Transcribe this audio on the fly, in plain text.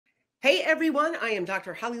Hey everyone, I am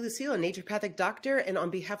Dr. Lucille, a naturopathic doctor, and on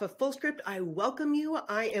behalf of Fullscript, I welcome you.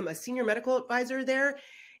 I am a senior medical advisor there,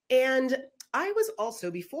 and I was also,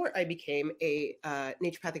 before I became a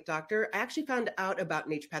naturopathic doctor, I actually found out about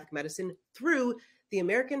naturopathic medicine through the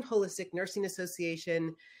American Holistic Nursing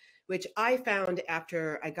Association, which I found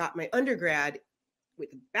after I got my undergrad with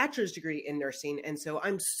a bachelor's degree in nursing. And so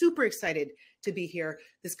I'm super excited to be here.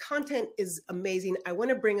 This content is amazing. I want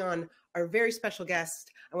to bring on our very special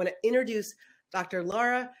guest. I want to introduce Dr.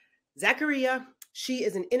 Lara Zakaria. She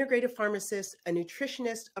is an integrative pharmacist, a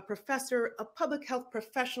nutritionist, a professor, a public health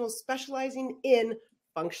professional specializing in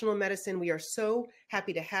functional medicine. We are so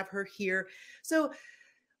happy to have her here. So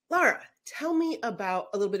Lara, tell me a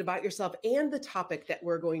little bit about yourself and the topic that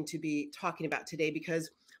we're going to be talking about today, because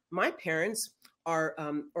my parents are,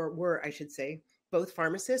 or were, I should say, both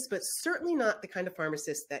pharmacists, but certainly not the kind of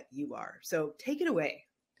pharmacist that you are. So take it away.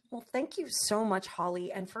 Well, thank you so much,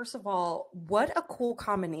 Holly. And first of all, what a cool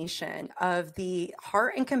combination of the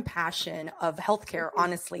heart and compassion of healthcare,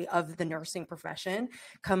 honestly, of the nursing profession,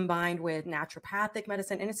 combined with naturopathic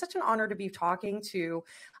medicine. And it's such an honor to be talking to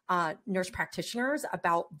nurse practitioners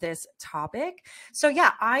about this topic. So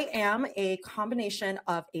yeah, I am a combination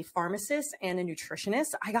of a pharmacist and a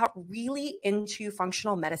nutritionist. I got really into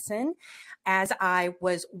functional medicine as I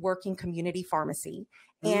was working community pharmacy.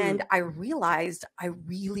 And I realized I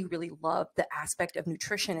really, really love the aspect of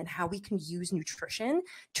nutrition and how we can use nutrition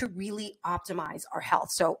to really optimize our health.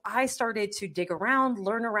 So I started to dig around,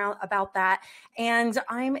 learn around about that. And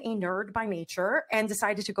I'm a nerd by nature and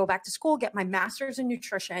decided to go back to school, get my master's in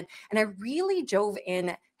nutrition. And I really dove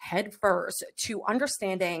in headfirst to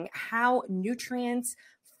understanding how nutrients,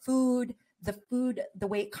 food, the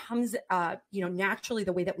way it comes, naturally,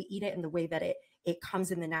 the way that we eat it and the way that it comes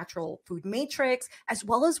in the natural food matrix, as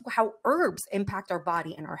well as how herbs impact our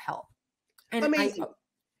body and our health. And amazing.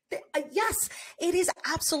 Yes, it is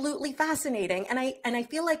absolutely fascinating. And I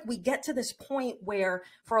feel like we get to this point where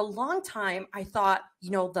for a long time, I thought,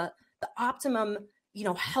 the optimum,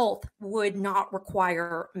 health would not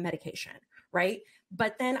require medication, right?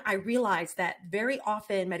 But then I realized that very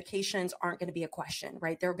often medications aren't going to be a question,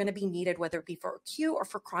 right? They're going to be needed, whether it be for acute or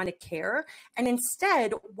for chronic care. And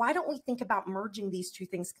instead, why don't we think about merging these two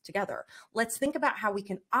things together? Let's think about how we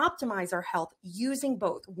can optimize our health using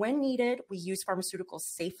both. When needed, we use pharmaceuticals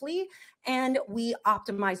safely, and we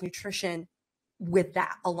optimize nutrition with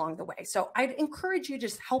that along the way. So I'd encourage you to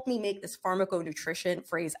just help me make this pharmaconutrition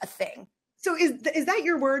phrase a thing. So is that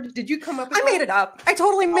your word? Did you come up with I made it up. I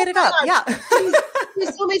totally made it up. Yeah.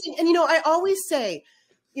 It's so amazing. And, I always say,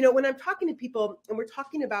 when I'm talking to people and we're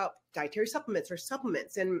talking about dietary supplements or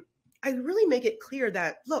supplements, and I really make it clear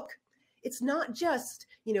that, look, it's not just,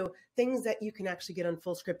 things that you can actually get on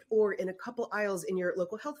Fullscript or in a couple aisles in your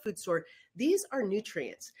local health food store. These are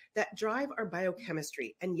nutrients that drive our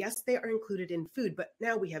biochemistry. And yes, they are included in food, but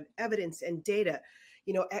now we have evidence and data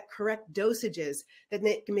at correct dosages that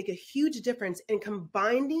can make a huge difference in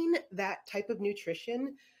combining that type of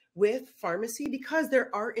nutrition with pharmacy, because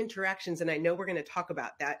there are interactions. And I know we're going to talk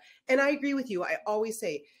about that. And I agree with you. I always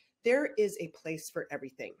say there is a place for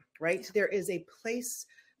everything, right? There is a place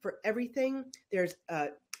for everything. There's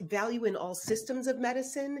value in all systems of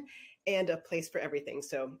medicine and a place for everything.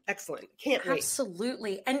 So excellent. Can't wait.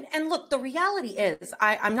 Absolutely. And look, the reality is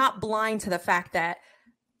I'm not blind to the fact that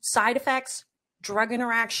side effects, drug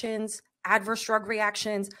interactions, adverse drug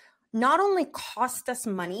reactions not only cost us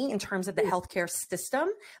money in terms of the healthcare system,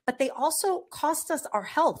 but they also cost us our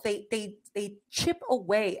health. They chip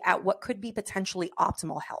away at what could be potentially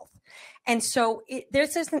optimal health. And so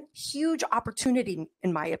there's this huge opportunity,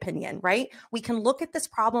 in my opinion, right? We can look at this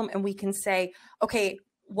problem and we can say, okay,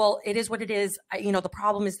 well, it is what it is. The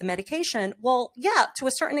problem is the medication. Well, yeah, to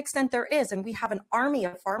a certain extent there is. And we have an army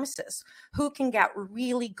of pharmacists who can get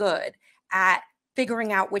really good at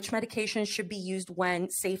figuring out which medications should be used when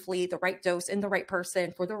safely, the right dose in the right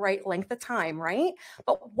person for the right length of time, right?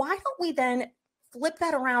 But why don't we then flip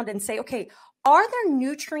that around and say, okay, are there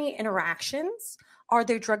nutrient interactions? Are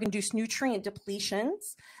there drug-induced nutrient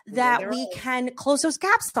depletions that we can close those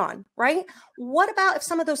gaps on, right? What about if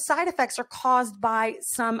some of those side effects are caused by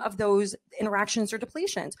some of those interactions or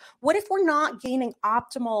depletions? What if we're not gaining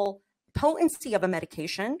optimal potency of a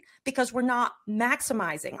medication because we're not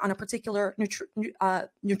maximizing on a particular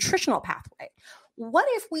nutritional pathway? What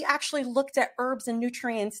if we actually looked at herbs and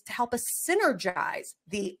nutrients to help us synergize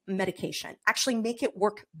the medication, actually make it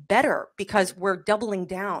work better because we're doubling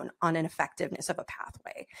down on an effectiveness of a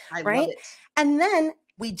pathway, right? And then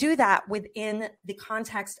we do that within the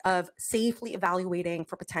context of safely evaluating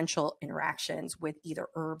for potential interactions with either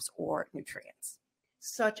herbs or nutrients.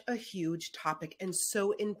 such a huge topic and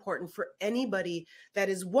so important for anybody that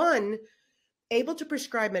is, one, able to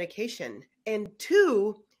prescribe medication, and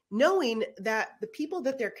two, knowing that the people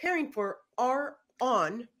that they're caring for are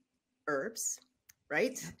on herbs,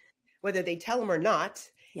 right? Whether they tell them or not,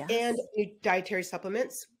 and dietary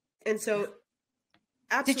supplements. And so,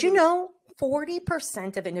 absolutely. Did you know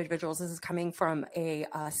 40% of individuals, this is coming from a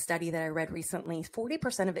study that I read recently,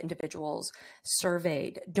 40% of individuals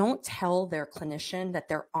surveyed don't tell their clinician that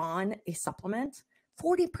they're on a supplement.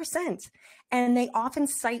 40%. And they often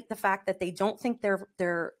cite the fact that they don't think their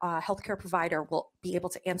healthcare provider will be able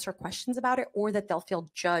to answer questions about it, or that they'll feel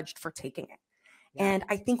judged for taking it. Yeah. And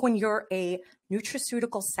I think when you're a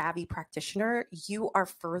nutraceutical savvy practitioner, you are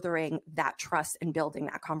furthering that trust and building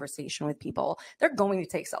that conversation with people. They're going to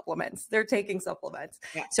take supplements. They're taking supplements.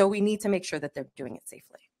 Yeah. So we need to make sure that they're doing it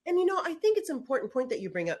safely. And, I think it's an important point that you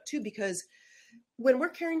bring up too, because when we're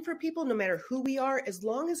caring for people, no matter who we are, as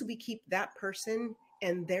long as we keep that person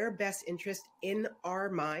and their best interest in our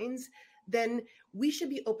minds, then we should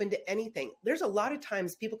be open to anything. There's a lot of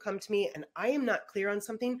times people come to me and I am not clear on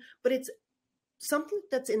something, but it's something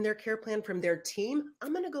that's in their care plan from their team.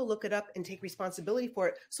 I'm going to go look it up and take responsibility for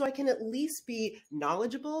it, so I can at least be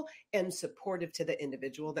knowledgeable and supportive to the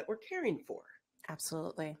individual that we're caring for.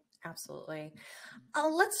 Absolutely. Absolutely.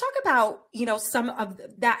 Let's talk about, some of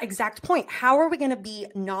that exact point. How are we going to be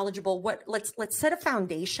knowledgeable? Let's set a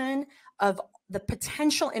foundation of the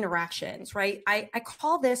potential interactions, right? I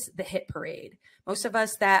call this the hit parade. Most of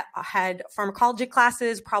us that had pharmacology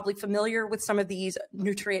classes probably familiar with some of these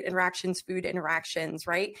nutrient interactions, food interactions,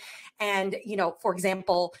 right? And, for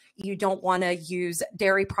example, you don't want to use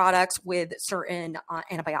dairy products with certain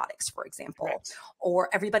antibiotics, for example, right. Or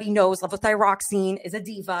everybody knows levothyroxine is a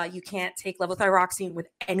diva. You can't take levothyroxine with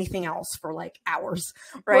anything else for like hours,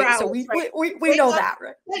 right? Hours, so we know that,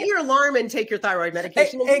 right? Set your alarm and take your thyroid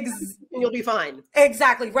medication and you'll be fine.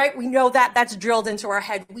 Exactly, right? We know that. That's drilled into our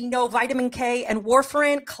head. We know vitamin K and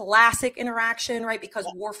warfarin, classic interaction, right? Because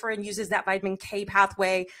warfarin uses that vitamin K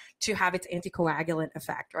pathway to have its anticoagulant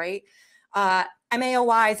effect, right?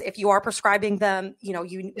 MAOIs, if you are prescribing them, you know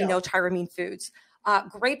tyramine foods.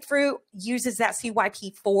 Grapefruit uses that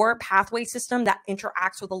CYP4 pathway system that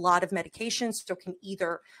interacts with a lot of medications, so can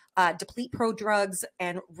either deplete prodrugs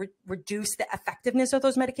and reduce the effectiveness of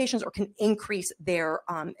those medications, or can increase their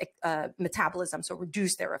metabolism, so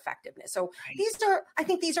reduce their effectiveness. So I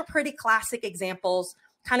think these are pretty classic examples,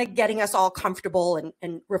 kind of getting us all comfortable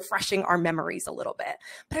and refreshing our memories a little bit.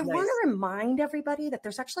 But I want to remind everybody that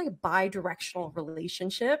there's actually a bi-directional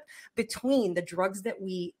relationship between the drugs that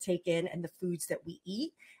we take in and the foods that we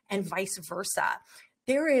eat, and vice versa.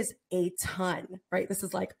 There is a ton, right? This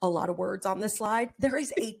is like a lot of words on this slide. There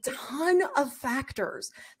is a ton of factors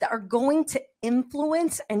that are going to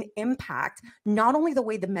influence and impact not only the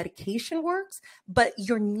way the medication works, but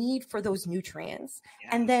your need for those nutrients,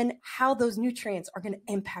 and then how those nutrients are going to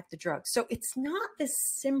impact the drug. So it's not this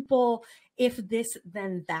simple, if this,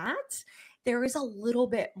 then that. There is a little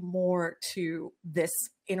bit more to this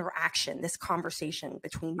interaction, this conversation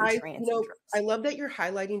between nutrients and drugs. I love that you're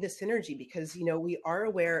highlighting the synergy, because, we are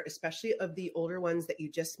aware, especially of the older ones that you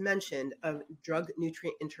just mentioned, of drug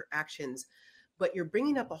nutrient interactions, but you're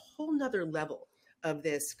bringing up a whole nother level of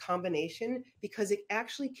this combination, because it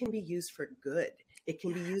actually can be used for good. It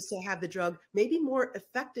can be used to have the drug maybe more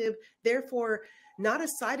effective, therefore not a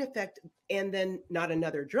side effect, and then not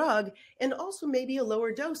another drug, and also maybe a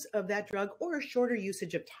lower dose of that drug or a shorter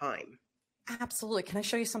usage of time. Absolutely. Can I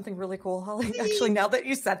show you something really cool, Holly? Actually, now that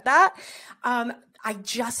you said that, I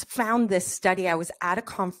just found this study. I was at a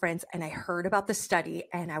conference and I heard about the study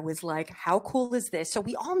and I was like, how cool is this? So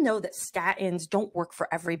we all know that statins don't work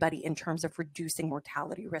for everybody in terms of reducing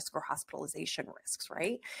mortality risk or hospitalization risks,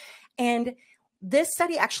 right? And this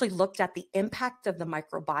study actually looked at the impact of the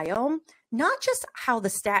microbiome, not just how the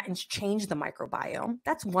statins change the microbiome.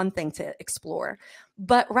 That's one thing to explore,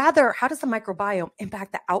 but rather, how does the microbiome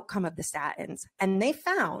impact the outcome of the statins? And they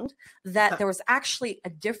found that there was actually a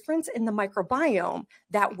difference in the microbiome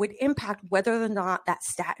that would impact whether or not that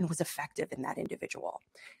statin was effective in that individual.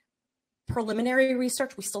 Preliminary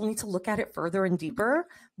research, we still need to look at it further and deeper,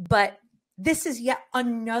 but this is yet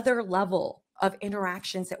another level of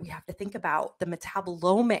interactions that we have to think about, the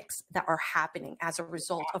metabolomics that are happening as a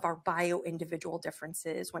result of our bio-individual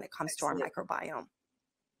differences when it comes to our microbiome.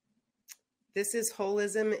 This is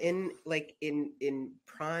holism in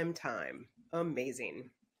prime time.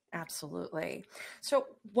 Amazing. Absolutely. So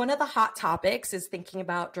one of the hot topics is thinking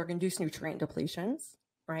about drug-induced nutrient depletions,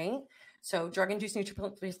 right? So drug-induced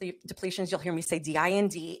nutrient depletions, you'll hear me say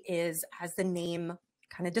DIND, is, as the name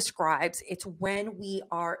kind of describes. It's when we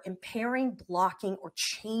are impairing, blocking, or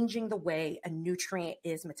changing the way a nutrient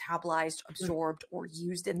is metabolized, absorbed, or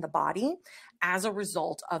used in the body as a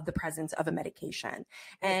result of the presence of a medication.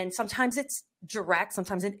 And sometimes it's direct,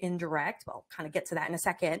 sometimes it's indirect. Well, I'll kind of get to that in a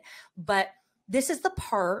second. But this is the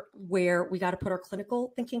part where we got to put our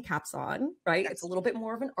clinical thinking caps on, right? It's a little bit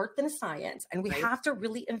more of an art than a science. And we have to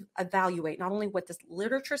really evaluate not only what this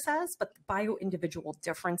literature says, but the bio-individual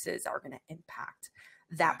differences are going to impact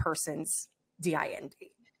that person's DIND.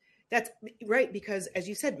 That's right, because as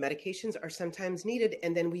you said, medications are sometimes needed,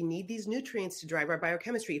 and then we need these nutrients to drive our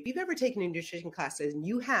biochemistry. If you've ever taken a nutrition classes, and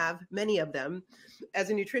you have many of them as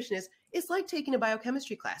a nutritionist, it's like taking a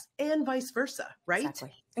biochemistry class and vice versa, right?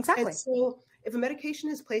 Exactly. And so if a medication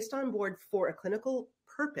is placed on board for a clinical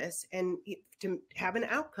purpose and to have an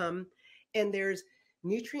outcome, and there's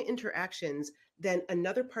nutrient interactions, then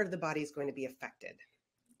another part of the body is going to be affected.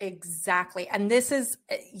 Exactly. And this is,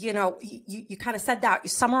 you kind of said that, you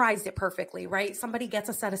summarized it perfectly, right? Somebody gets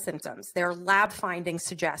a set of symptoms. Their lab findings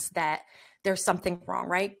suggest that there's something wrong,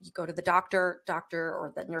 right? You go to the doctor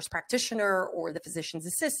or the nurse practitioner or the physician's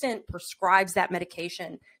assistant, prescribes that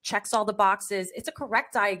medication, checks all the boxes. It's a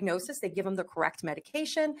correct diagnosis. They give them the correct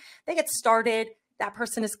medication. They get started. That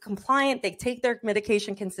person is compliant. They take their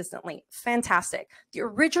medication consistently. Fantastic. The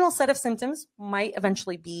original set of symptoms might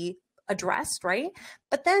eventually be addressed, right?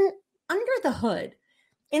 But then under the hood,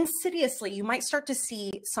 insidiously, you might start to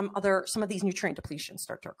see some of these nutrient depletions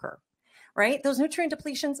start to occur, right? Those nutrient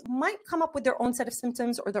depletions might come up with their own set of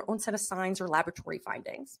symptoms or their own set of signs or laboratory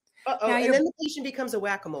findings. And then the patient becomes a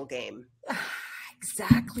whack-a-mole game.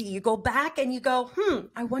 Exactly. You go back and you go,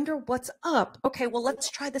 I wonder what's up. Okay, well, let's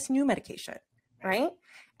try this new medication, right?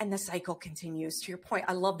 And the cycle continues. To your point,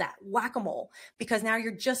 I love that, whack-a-mole, because now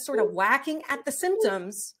you're just sort of whacking at the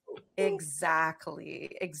symptoms.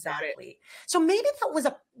 Exactly. So maybe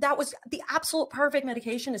that was the absolute perfect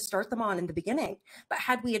medication to start them on in the beginning. But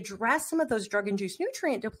had we addressed some of those drug-induced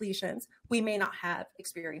nutrient depletions, we may not have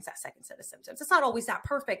experienced that second set of symptoms. It's not always that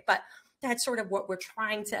perfect, but that's sort of what we're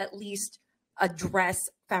trying to at least address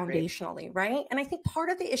foundationally, right? And I think part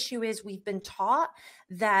of the issue is we've been taught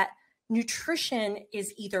that nutrition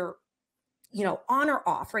is either on or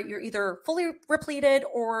off, right? You're either fully repleted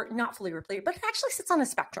or not fully repleted, but it actually sits on a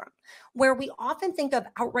spectrum where we often think of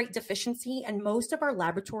outright deficiency. And most of our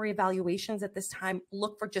laboratory evaluations at this time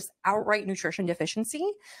look for just outright nutrition deficiency,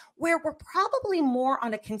 where we're probably more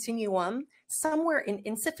on a continuum somewhere in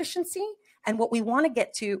insufficiency. And what we want to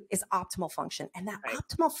get to is optimal function. And that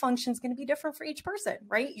optimal function is going to be different for each person,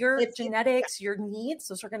 right? Your genetics, your needs,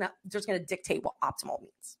 those are going to dictate what optimal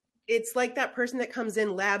means. It's like that person that comes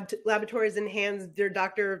in laboratories and hands their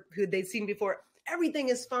doctor who they've seen before, everything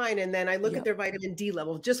is fine. And then I look at their vitamin D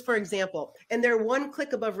level, just for example, and they're one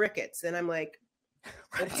click above rickets. And I'm like,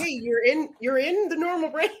 okay, you're in the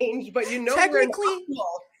normal range, but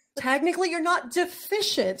technically you're not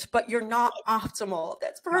deficient, but you're not optimal.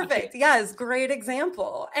 That's perfect. Yes. Great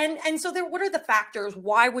example. And so what are the factors?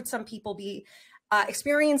 Why would some people be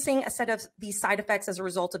experiencing a set of these side effects as a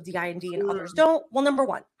result of DIND and others don't? Well, number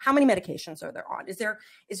one, how many medications are there on? Is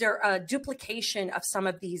there a duplication of some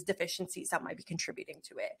of these deficiencies that might be contributing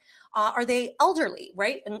to it? Are they elderly,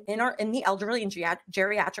 right? In the elderly and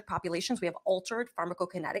geriatric populations, we have altered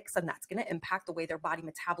pharmacokinetics, and that's going to impact the way their body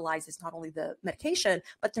metabolizes not only the medication,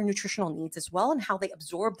 but their nutritional needs as well, and how they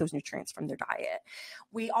absorb those nutrients from their diet.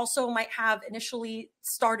 We also might have initially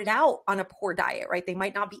started out on a poor diet, right? They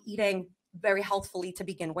might not be eating very healthfully to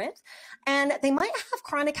begin with. And they might have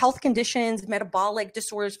chronic health conditions, metabolic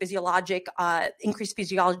disorders, increased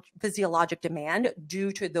physiologic demand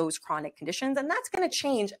due to those chronic conditions. And that's going to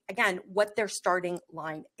change, again, what their starting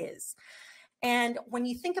line is. And when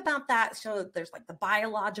you think about that, so there's like the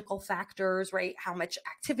biological factors, right? How much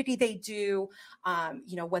activity they do,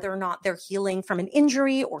 whether or not they're healing from an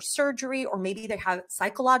injury or surgery, or maybe they have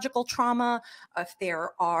psychological trauma. If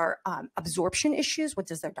there are absorption issues, what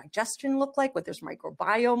does their digestion look like? What their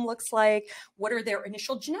microbiome looks like? What are their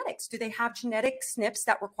initial genetics? Do they have genetic SNPs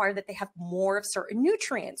that require that they have more of certain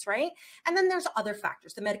nutrients, right? And then there's other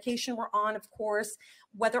factors. The medication we're on, of course,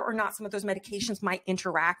 whether or not some of those medications might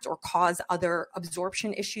interact or cause other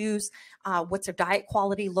absorption issues. What's their diet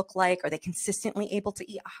quality look like? Are they consistently able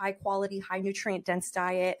to eat a high quality, high nutrient dense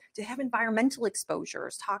diet? Do they have environmental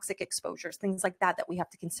exposures, toxic exposures, things like that we have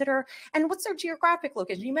to consider? And what's their geographic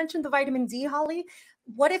location? You mentioned the vitamin D, Holly.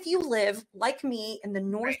 What if you live like me in the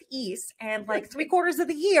Northeast and like 3/4 of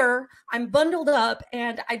the year, I'm bundled up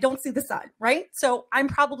and I don't see the sun, right? So I'm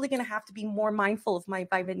probably going to have to be more mindful of my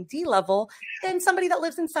vitamin D level than somebody that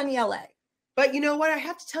lives in sunny LA. But you know what? I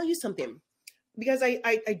have to tell you something, because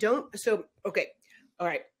I don't. So, okay. All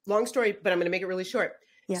right. Long story, but I'm going to make it really short.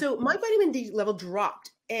 Yeah. So my vitamin D level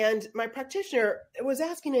dropped, and my practitioner was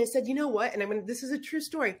asking, and I said, you know what? And this is a true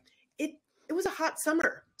story. It was a hot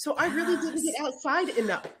summer, so I really didn't get outside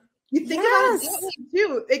enough. You think about it that way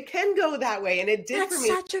too. It can go that way, and it did for me.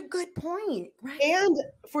 That's such a good point, right? And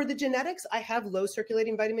for the genetics, I have low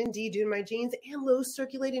circulating vitamin D due to my genes, and low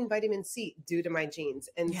circulating vitamin C due to my genes,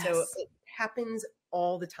 and so it happens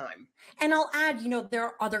all the time. And I'll add, there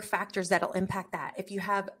are other factors that'll impact that. If you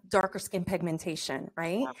have darker skin pigmentation,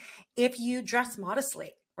 right? Yeah. If you dress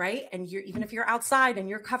modestly, right? And even if you're outside and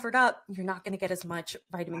you're covered up, you're not going to get as much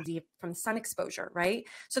vitamin D from sun exposure, right?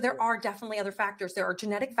 So there are definitely other factors. There are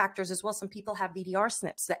genetic factors as well. Some people have VDR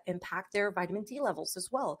SNPs that impact their vitamin D levels as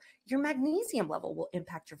well. Your magnesium level will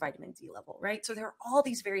impact your vitamin D level, right? So there are all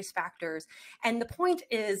these various factors. And the point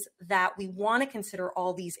is that we want to consider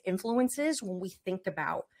all these influences when we think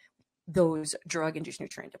about those drug-induced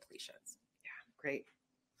nutrient depletions. Yeah, great.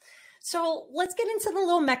 So let's get into the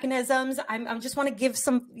little mechanisms. I want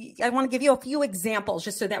to give you a few examples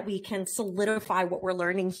just so that we can solidify what we're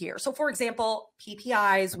learning here. So for example,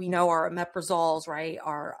 PPIs, we know are omeprazoles, right?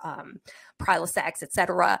 Are Prilosec, et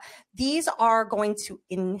cetera. These are going to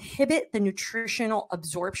inhibit the nutritional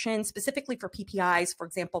absorption, specifically for PPIs, for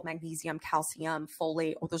example, magnesium, calcium,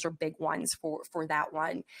 folate, those are big ones for that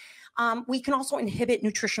one. We can also inhibit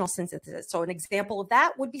nutritional synthesis. So an example of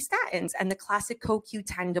that would be statins and the classic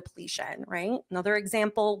CoQ10 depletion, right? Another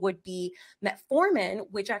example would be metformin,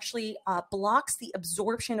 which actually blocks the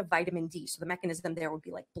absorption of vitamin D. So the mechanism there would be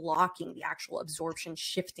like blocking the actual absorption,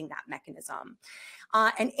 shifting that mechanism.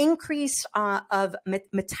 An increase of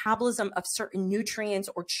metabolism of certain nutrients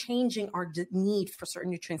or changing our need for certain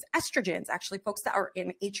nutrients. Estrogens, actually folks that are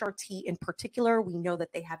in HRT in particular, we know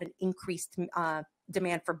that they have an increased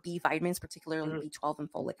demand for B vitamins, particularly B12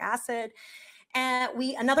 and folic acid. And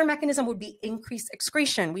another mechanism would be increased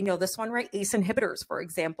excretion. We know this one, right? ACE inhibitors, for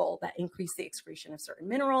example, that increase the excretion of certain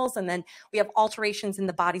minerals. And then we have alterations in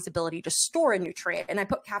the body's ability to store a nutrient. And I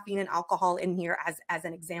put caffeine and alcohol in here as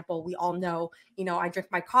an example. We all know, I drink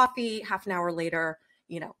my coffee, half an hour later,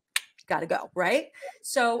 got to go, right?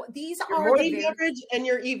 So these your are morning beverage and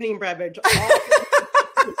your evening beverage.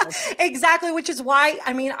 Exactly, which is why,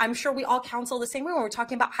 I'm sure we all counsel the same way when we're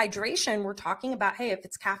talking about hydration. We're talking about, hey, if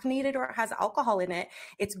it's caffeinated or it has alcohol in it,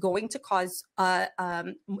 it's going to cause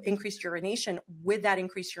increased urination. With that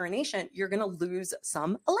increased urination, you're going to lose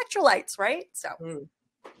some electrolytes, right? So,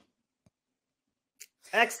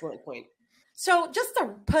 excellent point. So just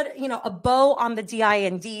to put, a bow on the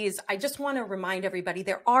DINDs, I just want to remind everybody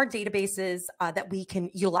there are databases that we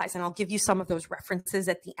can utilize, and I'll give you some of those references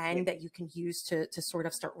at the end that you can use to sort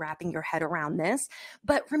of start wrapping your head around this.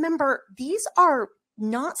 But remember, these are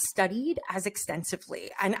not studied as extensively.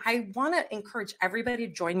 And I want to encourage everybody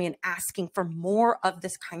to join me in asking for more of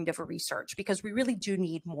this kind of a research, because we really do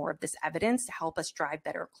need more of this evidence to help us drive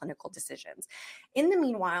better clinical decisions. In the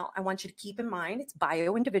meanwhile, I want you to keep in mind it's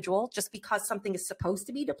bio-individual. Just because something is supposed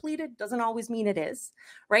to be depleted doesn't always mean it is,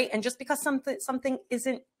 right? And just because something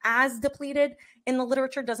isn't as depleted in the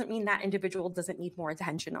literature doesn't mean that individual doesn't need more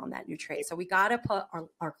attention on that nutrient. So we got to put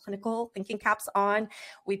our clinical thinking caps on.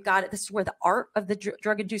 This is where the art of the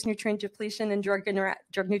drug-induced nutrient depletion and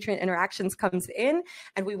drug-nutrient interactions comes in.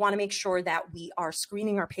 And we want to make sure that we are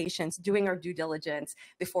screening our patients, doing our due diligence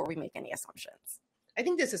before we make any assumptions. I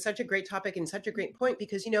think this is such a great topic and such a great point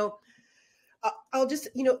because, I'll just,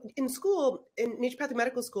 in school, in naturopathic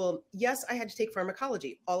medical school, yes, I had to take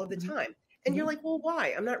pharmacology all of the time. And you're like, well,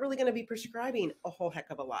 why? I'm not really going to be prescribing a whole heck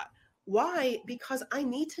of a lot. Why? Because I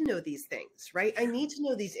need to know these things, right? I need to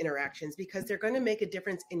know these interactions because they're going to make a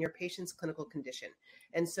difference in your patient's clinical condition.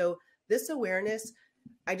 And so this awareness,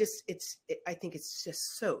 I think it's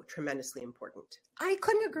just so tremendously important. I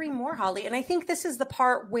couldn't agree more, Holly. And I think this is the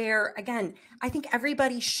part where, again, I think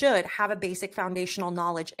everybody should have a basic foundational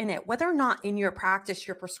knowledge in it. Whether or not in your practice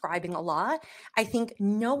you're prescribing a lot, I think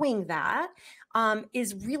knowing that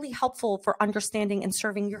is really helpful for understanding and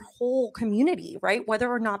serving your whole community, right? Whether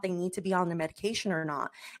or not they need to be on the medication or not.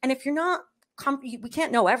 And if you're not, we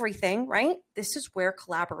can't know everything, right? This is where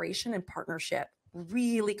collaboration and partnership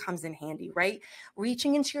really comes in handy, right?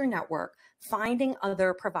 Reaching into your network, finding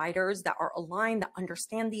other providers that are aligned, that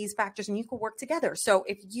understand these factors, and you can work together. So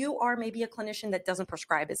if you are maybe a clinician that doesn't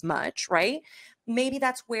prescribe as much, right? Maybe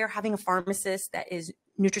that's where having a pharmacist that is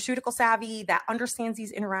nutraceutical savvy, that understands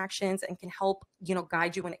these interactions and can help,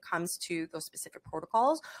 guide you when it comes to those specific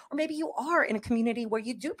protocols. Or maybe you are in a community where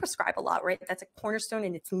you do prescribe a lot, right? That's a cornerstone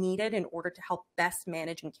and it's needed in order to help best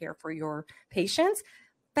manage and care for your patients.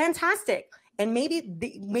 Fantastic. And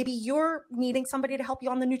maybe you're needing somebody to help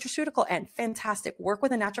you on the nutraceutical end. Fantastic. Work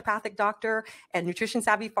with a naturopathic doctor and nutrition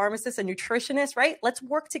savvy pharmacist and nutritionist, right? Let's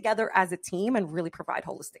work together as a team and really provide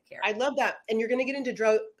holistic care. I love that. And you're going to get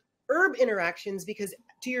into herb interactions because,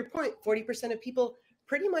 to your point, 40% of people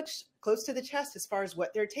pretty much close to the chest as far as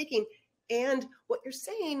what they're taking. And what you're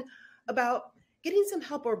saying about getting some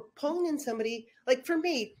help or pulling in somebody, like for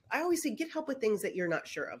me, I always say get help with things that you're not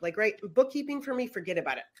sure of. Like, right, bookkeeping for me, forget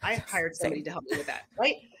about it. I hired somebody to help me with that,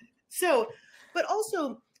 right? So, but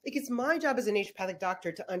also, like, it's my job as a naturopathic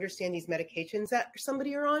doctor to understand these medications that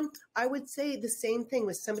somebody are on. I would say the same thing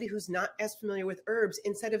with somebody who's not as familiar with herbs.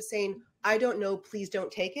 Instead of saying, I don't know, please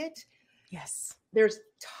don't take it. Yes. There's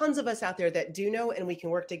tons of us out there that do know, and we can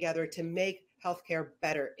work together to make healthcare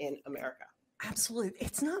better in America. Absolutely.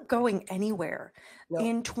 It's not going anywhere. No.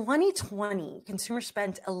 In 2020, consumers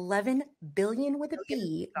spent $11 billion with a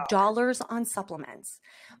B dollars on supplements.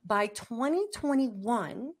 By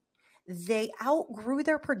 2021, they outgrew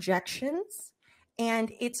their projections,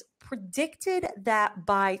 and it's predicted that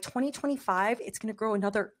by 2025, it's going to grow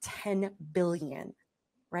another 10 billion,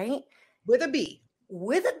 right? With a B.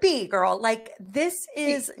 With a B, girl. Like, this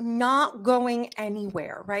is not going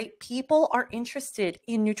anywhere, right? People are interested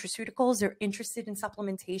in nutraceuticals. They're interested in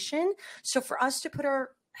supplementation. So for us to put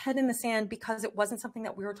our head in the sand because it wasn't something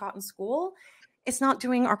that we were taught in school, it's not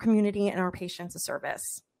doing our community and our patients a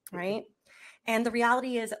service, right? And the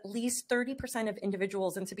reality is at least 30% of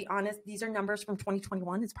individuals, and to be honest, these are numbers from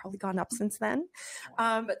 2021. It's probably gone up since then.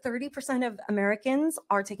 But 30% of Americans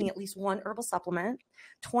are taking at least one herbal supplement.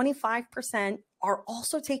 25% are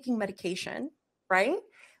also taking medication, right?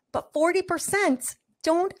 But 40%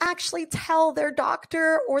 don't actually tell their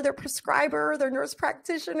doctor or their prescriber, their nurse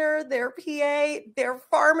practitioner, their PA, their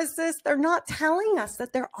pharmacist. They're not telling us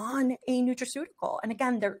that they're on a nutraceutical. And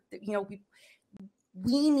again,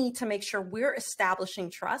 we need to make sure we're establishing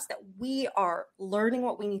trust, that we are learning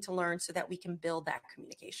what we need to learn so that we can build that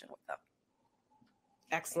communication with them.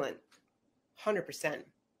 Excellent. 100%.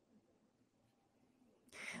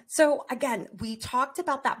 So again, we talked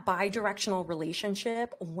about that bidirectional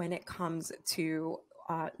relationship when it comes to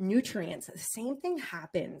nutrients. The same thing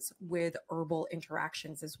happens with herbal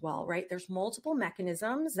interactions as well, right? There's multiple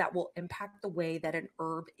mechanisms that will impact the way that an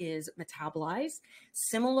herb is metabolized.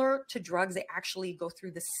 Similar to drugs, they actually go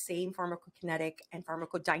through the same pharmacokinetic and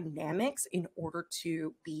pharmacodynamics in order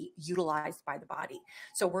to be utilized by the body.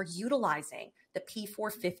 So we're utilizing the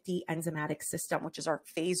P450 enzymatic system, which is our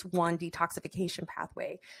phase 1 detoxification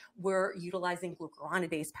pathway. We're utilizing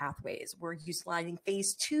glucuronidase pathways. We're utilizing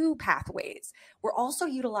phase 2 pathways. We're also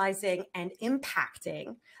utilizing and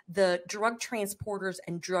impacting the drug transporters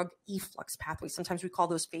and drug efflux pathways. Sometimes we call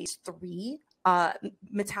those phase 3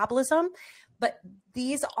 metabolism, but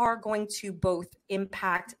these are going to both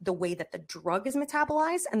impact the way that the drug is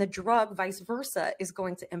metabolized, and the drug, vice versa, is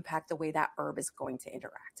going to impact the way that herb is going to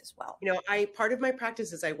interact as well. You know, part of my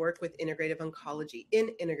practice is I worked with integrative oncology,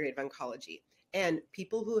 and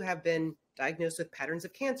people who have been diagnosed with patterns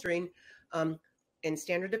of cancering, in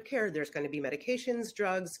standard of care, there's going to be medications,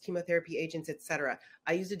 drugs, chemotherapy agents, etc.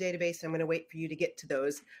 I use a database. I'm going to wait for you to get to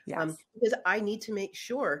those, yes. Because I need to make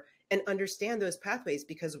sure and understand those pathways,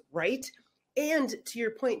 because and to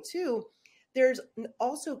your point too, there's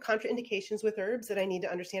also contraindications with herbs that I need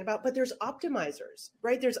to understand about, but there's optimizers,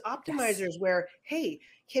 right? There's optimizers where, hey,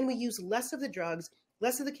 can we use less of the drugs,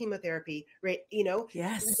 less of the chemotherapy, right? You know,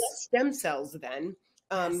 yes, less stem cells then.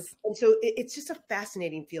 And so it's just a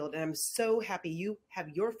fascinating field, and I'm so happy you have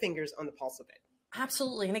your fingers on the pulse of it.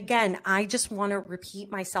 Absolutely. And again, I just want to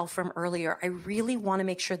repeat myself from earlier. I really want to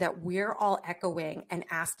make sure that we're all echoing and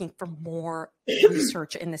asking for more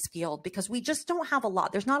research in this field, because we just don't have a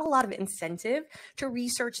lot. There's not a lot of incentive to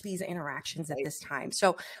research these interactions at this time.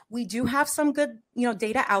 So we do have some good,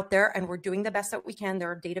 data out there, and we're doing the best that we can.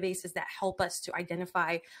 There are databases that help us to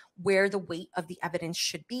identify where the weight of the evidence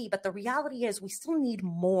should be. But the reality is we still need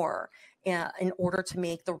more in order to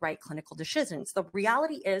make the right clinical decisions. The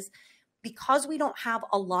reality is, because we don't have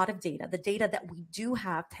a lot of data, the data that we do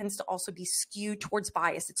have tends to also be skewed towards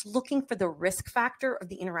bias. It's looking for the risk factor of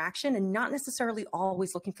the interaction and not necessarily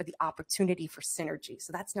always looking for the opportunity for synergy.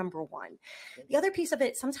 So that's number one. The other piece of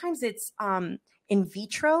it, sometimes it's in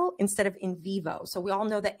vitro instead of in vivo. So we all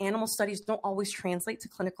know that animal studies don't always translate to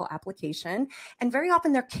clinical application, and very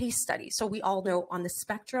often they're case studies. So we all know on the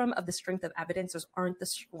spectrum of the strength of evidence, those aren't the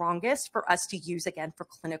strongest for us to use, again, for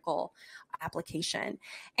clinical application.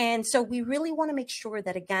 And so we really want to make sure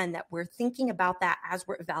that, again, that we're thinking about that as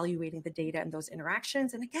we're evaluating the data and those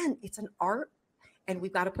interactions. And again, it's an art And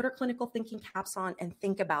we've got to put our clinical thinking caps on and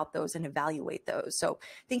think about those and evaluate those. So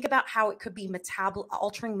think about how it could be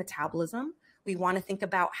altering metabolism. We want to think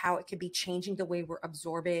about how it could be changing the way we're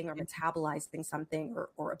absorbing or metabolizing something,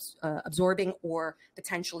 or absorbing or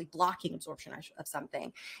potentially blocking absorption of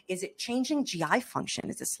something. Is it changing GI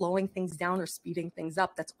function? Is it slowing things down or speeding things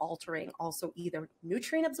up? That's altering also either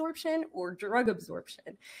nutrient absorption or drug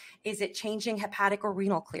absorption. Is it changing hepatic or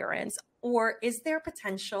renal clearance? Or is there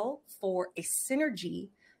potential for a synergy?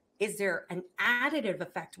 Is there an additive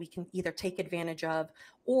effect we can either take advantage of,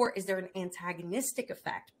 or is there an antagonistic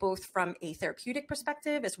effect, both from a therapeutic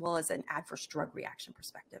perspective as well as an adverse drug reaction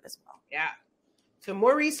perspective as well? Yeah. So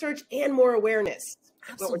more research and more awareness.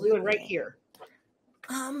 That's what we're doing right here.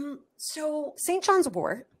 So St. John's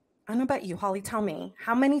wort, I don't know about you, Holly, tell me,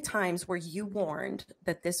 how many times were you warned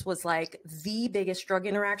that this was like the biggest drug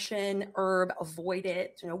interaction, herb, avoid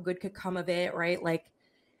it, no good could come of it, right? Like,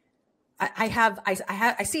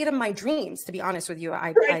 I see it in my dreams, to be honest with you.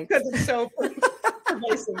 Right, because it's so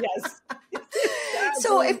pervasive, yes.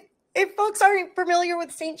 So if folks aren't familiar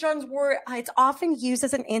with St. John's wort, it's often used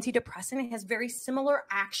as an antidepressant. It has very similar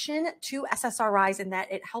action to SSRIs in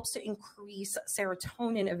that it helps to increase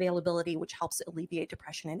serotonin availability, which helps alleviate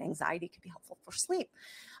depression and anxiety. It can be helpful for sleep.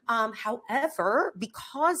 However,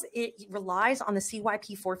 because it relies on the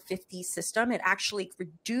CYP450 system, it actually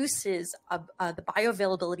reduces the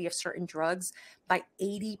bioavailability of certain drugs by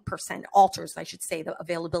 80%, alters, I should say, the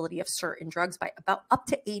availability of certain drugs by about up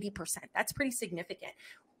to 80%. That's pretty significant,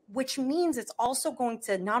 which means it's also going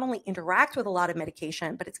to not only interact with a lot of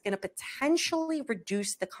medication, but it's going to potentially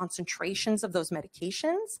reduce the concentrations of those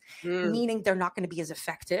medications, meaning they're not going to be as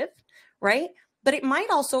effective, right? But it might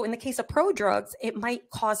also, in the case of prodrugs, it might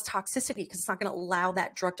cause toxicity because it's not going to allow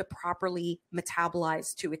that drug to properly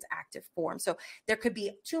metabolize to its active form. So there could be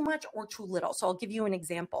too much or too little. So I'll give you an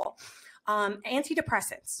example.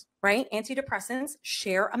 Antidepressants, right? Antidepressants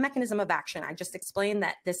share a mechanism of action. I just explained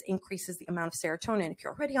that this increases the amount of serotonin. If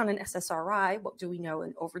you're already on an SSRI, what do we know?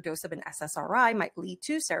 An overdose of an SSRI might lead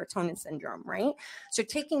to serotonin syndrome, right? So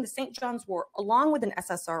taking the St. John's wort along with an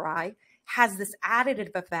SSRI has this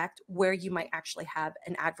additive effect where you might actually have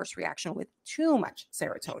an adverse reaction with too much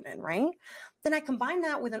serotonin, right? Then I combine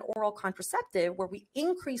that with an oral contraceptive where we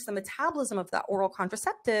increase the metabolism of that oral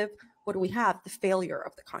contraceptive. What do we have? The failure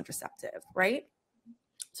of the contraceptive, right?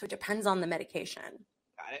 So it depends on the medication.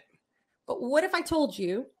 Got it. But what if I told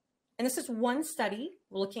you, and this is one study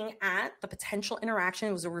looking at the potential interaction.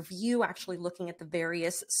 It was a review actually looking at the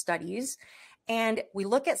various studies. And we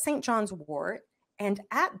look at St. John's wort, and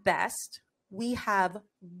at best, we have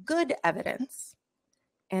good evidence.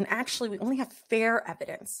 And actually, we only have fair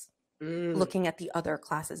evidence looking at the other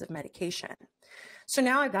classes of medication. So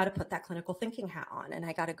now I've got to put that clinical thinking hat on, and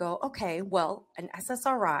I got to go, okay, well, an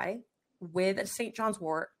SSRI with a St. John's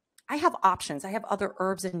wort, I have options. I have other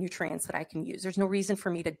herbs and nutrients that I can use. There's no reason for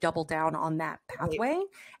me to double down on that pathway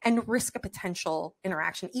and risk a potential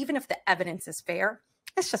interaction, even if the evidence is fair.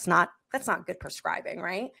 It's just not, that's not good prescribing,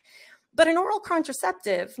 right? But an oral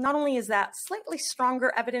contraceptive, not only is that slightly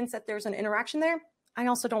stronger evidence that there's an interaction there, I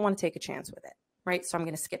also don't want to take a chance with it, right? So I'm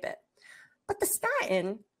going to skip it. But the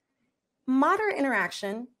statin, moderate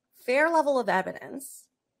interaction, fair level of evidence,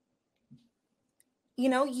 you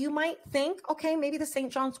know, you might think, okay, maybe the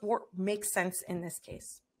St. John's wort makes sense in this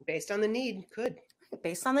case. Based on the need, could.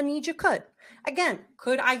 Based on the need, you could. Again,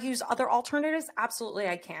 could I use other alternatives? Absolutely,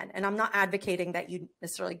 I can. And I'm not advocating that you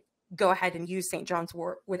necessarily go ahead and use St. John's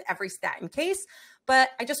wort with every statin case, but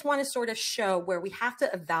I just want to sort of show where we have to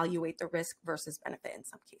evaluate the risk versus benefit in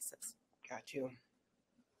some cases. Got you.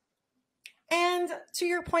 And to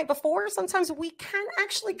your point before, sometimes we can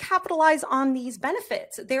actually capitalize on these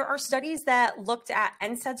benefits. There are studies that looked at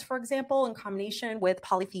NSAIDs, for example, in combination with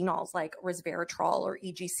polyphenols like resveratrol or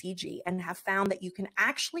EGCG, and have found that you can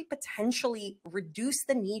actually potentially reduce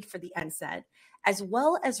the need for the NSAID, as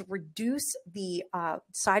well as reduce the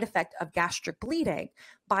side effect of gastric bleeding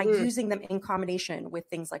by using them in combination with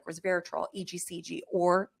things like resveratrol, EGCG,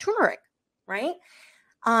 or turmeric, right?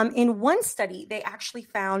 In one study, they actually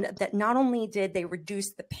found that not only did they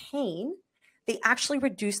reduce the pain, they actually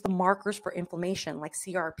reduced the markers for inflammation like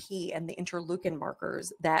CRP and the interleukin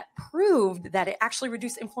markers that proved that it actually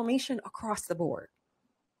reduced inflammation across the board.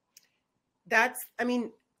 That's, I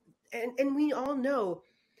mean, and we all know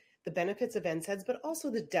the benefits of NSAIDs, but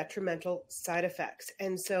also the detrimental side effects.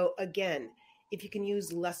 And so again, if you can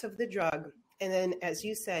use less of the drug, and then, as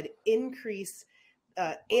you said, increase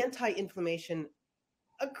anti-inflammation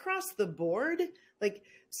across the board, like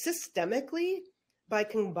systemically, by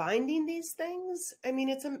combining these things, I mean,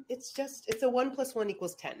 it's a 1 + 1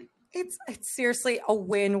 = 10. It's seriously a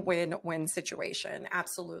win-win-win situation.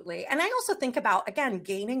 Absolutely. And I also think about, again,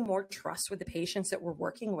 gaining more trust with the patients that we're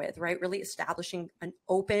working with, right? Really establishing an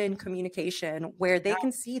open communication where they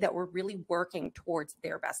can see that we're really working towards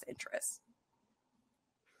their best interests.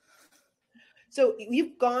 So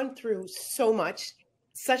you've gone through so much,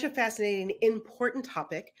 such a fascinating, important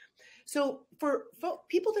topic. So for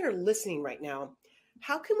people that are listening right now,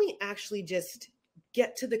 how can we actually just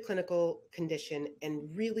get to the clinical condition and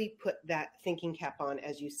really put that thinking cap on,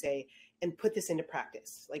 as you say, and put this into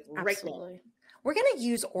practice, like right now? We're going to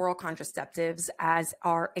use oral contraceptives as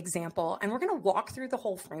our example, and we're going to walk through the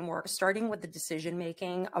whole framework, starting with the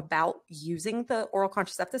decision-making about using the oral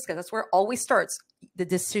contraceptives, because that's where it always starts, the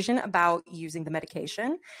decision about using the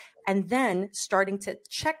medication, and then starting to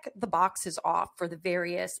check the boxes off for the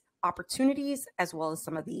various opportunities, as well as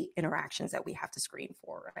some of the interactions that we have to screen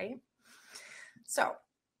for, right? So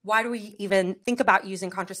why do we even think about using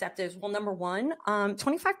contraceptives? Well, number one,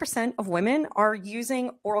 25% of women are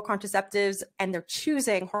using oral contraceptives and they're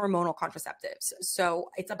choosing hormonal contraceptives. So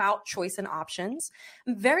it's about choice and options.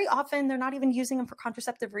 Very often, they're not even using them for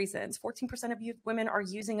contraceptive reasons. 14% of women are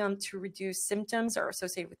using them to reduce symptoms that are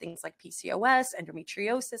associated with things like PCOS,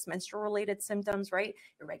 endometriosis, menstrual-related symptoms, right?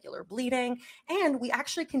 Irregular bleeding. And we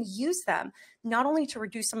actually can use them not only to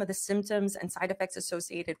reduce some of the symptoms and side effects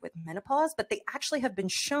associated with menopause, but they actually have been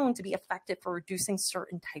shown to be effective for reducing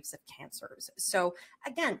certain types of cancers. So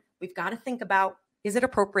again, we've got to think about, is it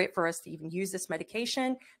appropriate for us to even use this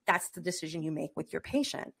medication? That's the decision you make with your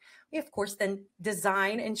patient. We, of course, then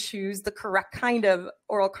design and choose the correct kind of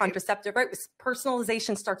oral contraceptive, right?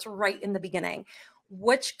 Personalization starts right in the beginning.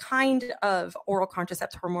 Which kind of oral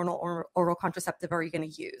contraceptive, hormonal or oral contraceptive are you going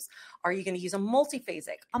to use? Are you going to use a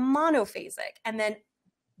multiphasic, a monophasic? And then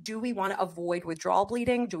do we want to avoid withdrawal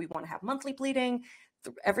bleeding? Do we want to have monthly bleeding?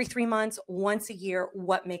 Every 3 months, once a year?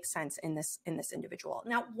 What makes sense in this individual?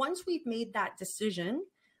 Now, once we've made that decision,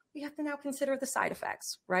 we have to now consider the side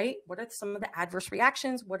effects, right? What are some of the adverse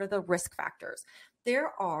reactions? What are the risk factors?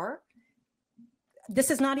 This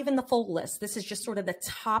is not even the full list. This is just sort of the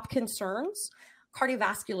top concerns.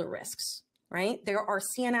 Cardiovascular risks, right? There are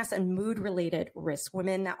CNS and mood-related risks.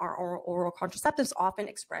 Women that are oral contraceptives often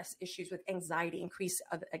express issues with anxiety, increase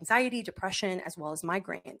of anxiety, depression, as well as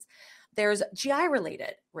migraines. There's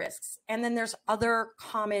GI-related risks. And then there's other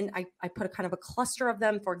common, I put a kind of a cluster of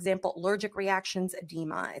them, for example, allergic reactions,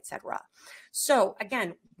 edema, etc. So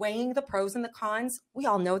again, weighing the pros and the cons, we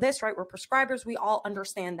all know this, right? We're prescribers. We all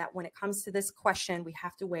understand that when it comes to this question, we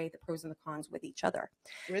have to weigh the pros and the cons with each other.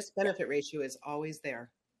 Risk-benefit ratio is always there.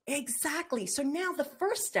 Exactly. So now the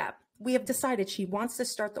first step, we have decided she wants to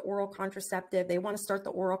start the oral contraceptive. They want to start the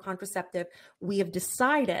oral contraceptive. We have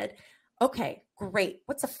decided, okay, great.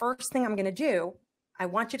 What's the first thing I'm going to do? I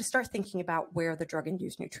want you to start thinking about where the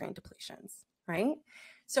drug-induced nutrient depletions, right?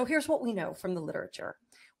 So here's what we know from the literature.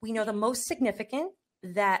 We know the most significant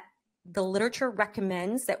that the literature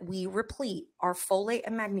recommends that we replete are folate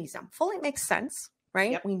and magnesium. Folate makes sense,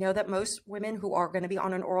 right? Yep. We know that most women who are going to be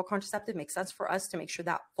on an oral contraceptive, makes sense for us to make sure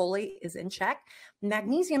that folate is in check.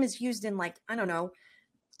 Magnesium is used in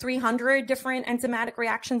 300 different enzymatic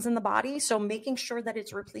reactions in the body. So making sure that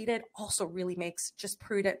it's repleted also really makes just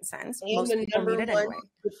prudent sense. And most people need it anyway.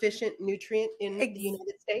 Deficient nutrient in the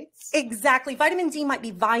United States. Exactly. Vitamin D might be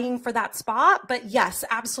vying for that spot, but yes,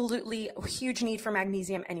 absolutely a huge need for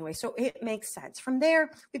magnesium anyway. So it makes sense. From there,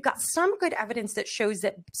 we've got some good evidence that shows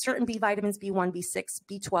that certain B vitamins, B1, B6,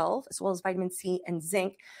 B12, as well as vitamin C and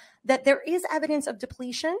zinc, that there is evidence of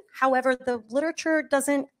depletion. However, the literature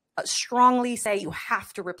doesn't strongly say you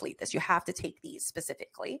have to replete this, you have to take these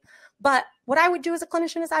specifically. But what I would do as a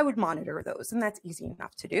clinician is I would monitor those, and that's easy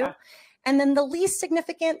enough to do. Yeah. And then the least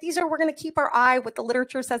significant, these are, we're going to keep our eye what the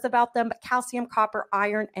literature says about them, but calcium, copper,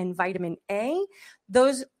 iron, and vitamin A,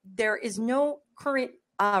 those, there is no current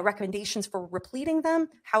recommendations for repleting them.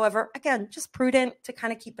 However, again, just prudent to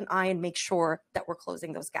kind of keep an eye and make sure that we're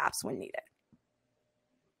closing those gaps when needed.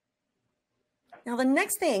 Now, the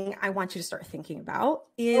next thing I want you to start thinking about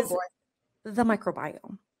is the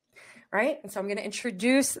microbiome, right? And so I'm going to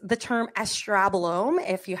introduce the term estrobolome.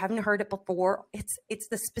 If you haven't heard it before, it's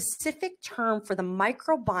the specific term for the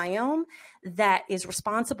microbiome that is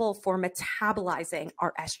responsible for metabolizing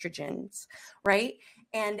our estrogens, right?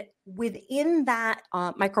 And within that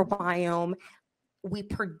microbiome, we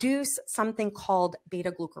produce something called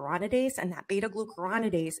beta-glucuronidase, and that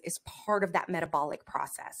beta-glucuronidase is part of that metabolic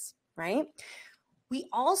process, right? We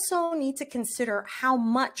also need to consider how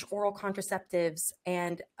much oral contraceptives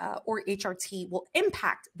and or HRT will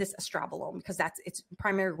impact this estrabolome, because that's its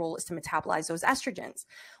primary role is to metabolize those estrogens.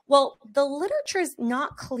 Well, the literature is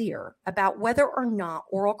not clear about whether or not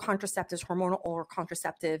oral contraceptives, hormonal oral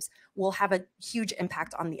contraceptives, will have a huge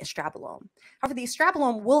impact on the estrabolome. However, the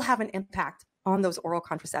estrabolome will have an impact on those oral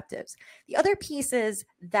contraceptives. The other piece is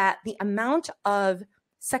that the amount of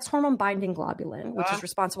sex hormone binding globulin, which is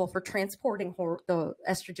responsible for transporting the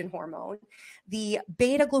estrogen hormone, the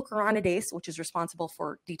beta glucuronidase, which is responsible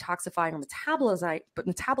for detoxifying or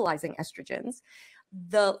metabolizing estrogens,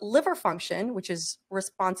 the liver function, which is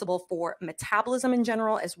responsible for metabolism in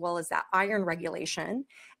general, as well as that iron regulation,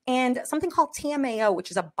 and something called TMAO, which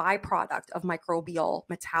is a byproduct of microbial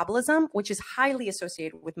metabolism, which is highly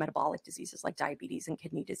associated with metabolic diseases like diabetes and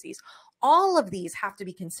kidney disease. All of these have to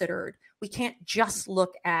be considered. We can't just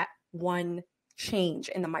look at one change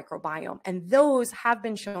in the microbiome, and those have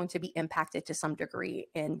been shown to be impacted to some degree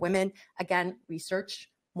in women. Again,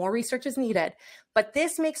 more research is needed, but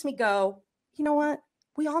this makes me go, you know what?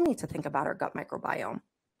 We all need to think about our gut microbiome.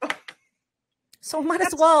 So might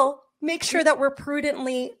as well make sure that we're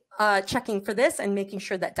prudently checking for this and making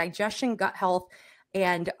sure that digestion, gut health,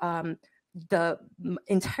 and the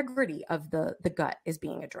integrity of the gut is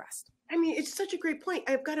being addressed. I mean, it's such a great point.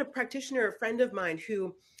 I've got a practitioner, a friend of mine,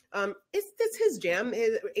 who it's his jam,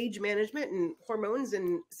 his age management and hormones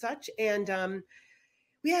and such. And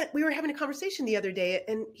we were having a conversation the other day,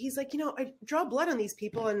 and he's like, I draw blood on these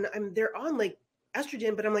people, and they're on like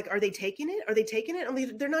estrogen, but I'm like, are they taking it? Are they taking it? I'm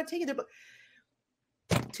like, they're not taking it.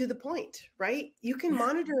 To the point, right? You can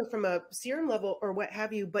monitor from a serum level or what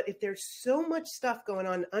have you, but if there's so much stuff going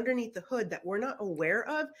on underneath the hood that we're not aware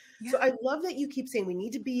of. So I love that you keep saying we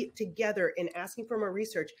need to be together in asking for more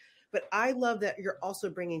research, but I love that you're also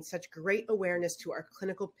bringing such great awareness to our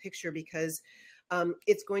clinical picture, because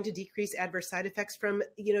it's going to decrease adverse side effects from,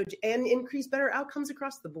 and increase better outcomes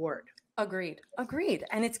across the board. Agreed.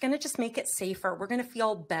 And it's going to just make it safer. We're going to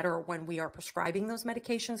feel better when we are prescribing those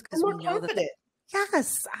medications, because we know that.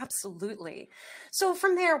 Yes, absolutely. So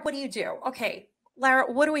from there, what do you do? Okay,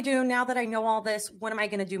 Lara, what do we do now that I know all this? What am I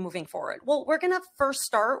going to do moving forward? Well, we're going to first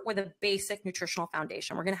start with a basic nutritional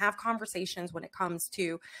foundation. We're going to have conversations when it comes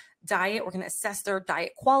to diet. We're going to assess their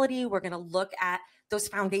diet quality. We're going to look at those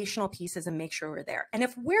foundational pieces and make sure we're there. And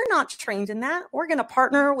if we're not trained in that, we're going to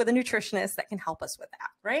partner with a nutritionist that can help us with that,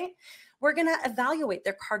 right? We're going to evaluate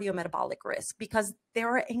their cardiometabolic risk, because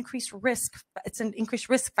they're an increased risk. It's an increased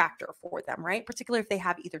risk factor for them, right? Particularly if they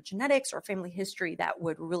have either genetics or family history that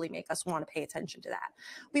would really make us want to pay attention to that.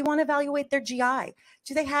 We want to evaluate their GI.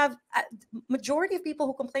 Do they have majority of people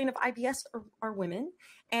who complain of IBS are women,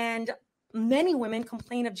 and many women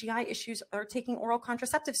complain of GI issues are taking oral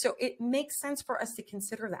contraceptives. So it makes sense for us to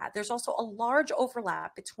consider that. There's also a large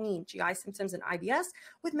overlap between GI symptoms and IBS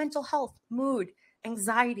with mental health, mood,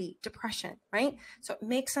 anxiety, depression, right? So it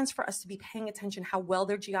makes sense for us to be paying attention how well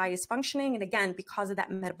their GI is functioning. And again, because of that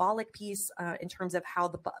metabolic piece in terms of how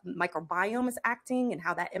the microbiome is acting and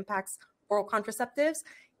how that impacts oral contraceptives,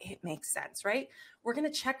 it makes sense, right? We're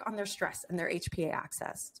going to check on their stress and their HPA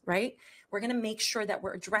access, right? We're going to make sure that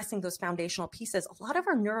we're addressing those foundational pieces. A lot of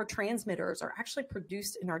our neurotransmitters are actually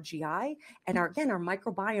produced in our GI, and our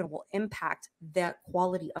microbiome will impact the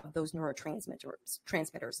quality of those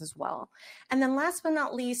neurotransmitters as well. And then last but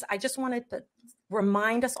not least, I just wanted to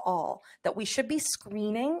remind us all that we should be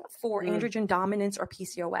screening for androgen dominance or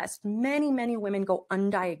PCOS. Many, many women go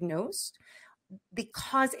undiagnosed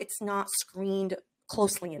because it's not screened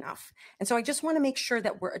closely enough. And so I just want to make sure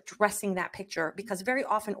that we're addressing that picture, because very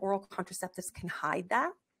often oral contraceptives can hide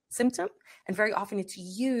that symptom, and very often it's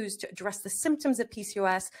used to address the symptoms of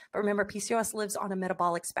PCOS. But remember, PCOS lives on a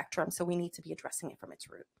metabolic spectrum, so we need to be addressing it from its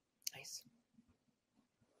root. Nice.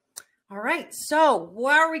 All right, so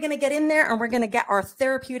where are we going to get in there, and we're going to get our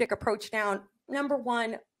therapeutic approach down? Number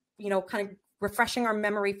one, kind of refreshing our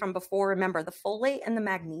memory from before. Remember, the folate and the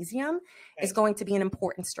magnesium is going to be an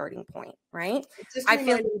important starting point, right? I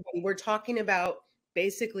feel we're talking about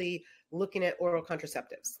basically looking at oral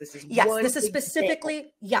contraceptives. This is this is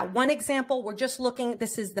specifically one example. We're just looking.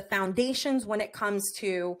 This is the foundations when it comes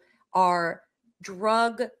to our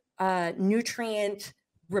drug nutrient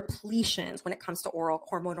repletions when it comes to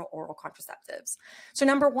hormonal oral contraceptives. So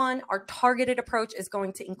number one, our targeted approach is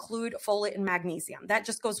going to include folate and magnesium. That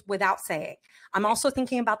just goes without saying. I'm also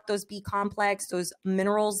thinking about those B complex, those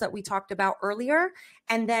minerals that we talked about earlier.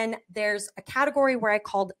 And then there's a category where I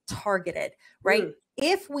called targeted, right?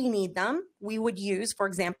 If we need them, we would use, for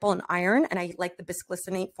example, an iron, and I like the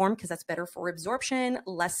bisglycinate form because that's better for absorption,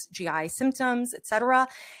 less GI symptoms, etc.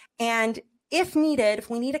 And If needed, if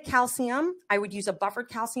we need a calcium, I would use a buffered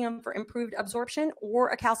calcium for improved absorption or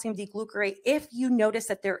a calcium D-glucarate. If you notice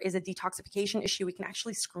that there is a detoxification issue, we can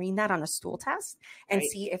actually screen that on a stool test and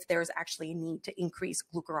see if there's actually a need to increase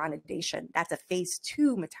glucuronidation. That's a phase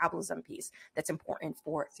 2 metabolism piece that's important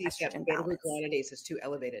for estrogen balance. Glucuronidase is too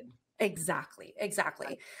elevated. Exactly.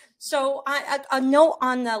 So a note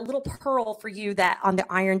on the little pearl for you that on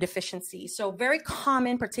the iron deficiency. So very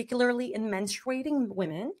common, particularly in menstruating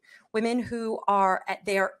women who are at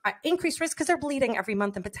their increased risk because they're bleeding every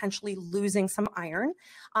month and potentially losing some iron.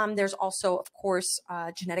 There's also, of course,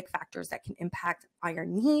 genetic factors that can impact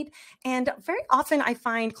iron need. And very often I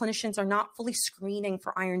find clinicians are not fully screening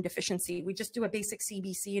for iron deficiency. We just do a basic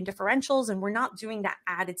CBC and differentials, and we're not doing that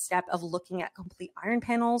added step of looking at complete iron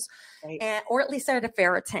panels, or at least at a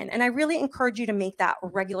ferritin. And I really encourage you to make that a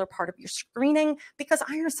regular part of your screening because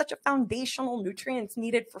iron is such a foundational nutrient. It's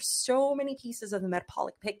needed for so many pieces of the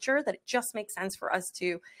metabolic picture that it just makes sense for us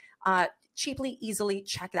to cheaply, easily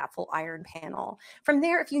check that full iron panel. From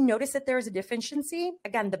there, if you notice that there is a deficiency,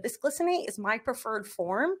 again, the bisglycinate is my preferred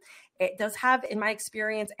form. It does have, in my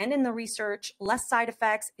experience and in the research, less side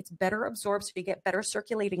effects. It's better absorbed, so you get better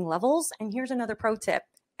circulating levels. And here's another pro tip.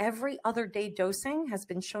 Every other day dosing has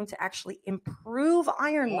been shown to actually improve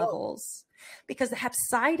iron levels because the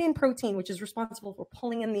hepcidin protein, which is responsible for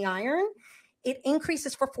pulling in the iron, it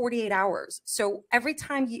increases for 48 hours. So every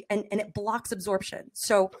time and it blocks absorption.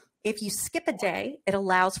 So if you skip a day, it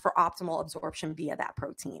allows for optimal absorption via that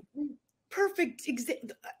protein. Perfect.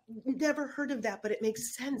 Never heard of that, but it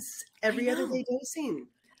makes sense. Every other day dosing.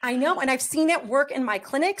 I know. And I've seen it work in my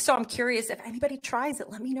clinic. So I'm curious if anybody tries it,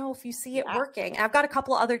 let me know if you see it working. I've got a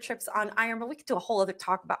couple of other tips on iron, but we could do a whole other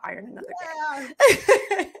talk about iron another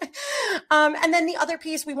day. And then the other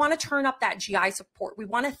piece, we want to turn up that GI support. We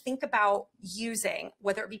want to think about using,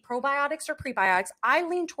 whether it be probiotics or prebiotics. I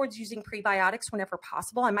lean towards using prebiotics whenever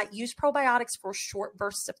possible. I might use probiotics for short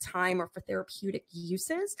bursts of time or for therapeutic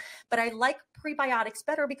uses, but I like prebiotics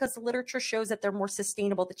better because the literature shows that they're more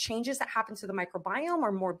sustainable. The changes that happen to the microbiome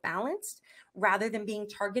are more balanced rather than being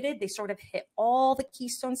targeted. They sort of hit all the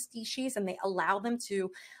keystone species and they allow them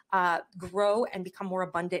to grow and become more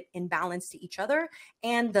abundant in balance to each other.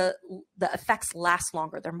 And the effects last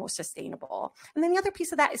longer. They're more sustainable. And then the other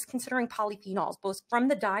piece of that is considering polyphenols, both from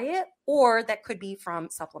the diet or that could be from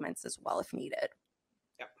supplements as well if needed.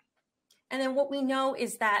 Yep. And then what we know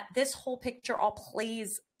is that this whole picture all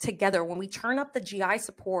plays together when we turn up the GI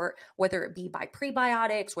support, whether it be by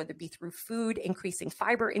prebiotics, whether it be through food, increasing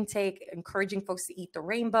fiber intake, encouraging folks to eat the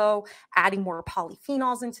rainbow, adding more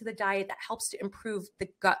polyphenols into the diet that helps to improve the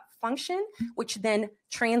gut function, which then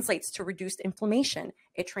translates to reduced inflammation.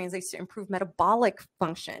 It translates to improved metabolic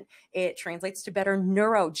function. It translates to better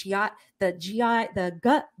the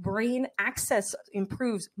gut brain axis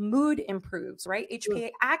improves, mood improves, right? HPA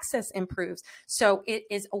axis improves. So it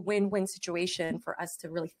is a win-win situation for us to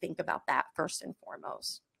really think about that first and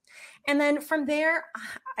foremost. And then from there,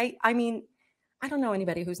 I mean, I don't know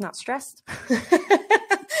anybody who's not stressed.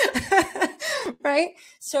 Right?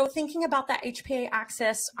 So thinking about that HPA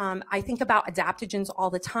axis, I think about adaptogens all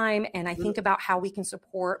the time, and I think about how we can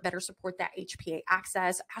better support that HPA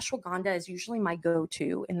axis. Ashwagandha is usually my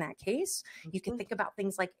go-to in that case. You can think about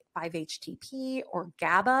things like 5-HTP or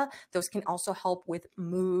GABA. Those can also help with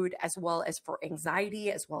mood as well as for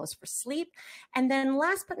anxiety, as well as for sleep. And then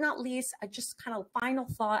last but not least, just kind of final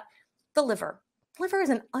thought, the liver. Liver is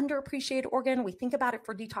an underappreciated organ. We think about it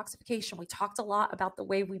for detoxification. We talked a lot about the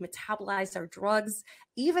way we metabolize our drugs.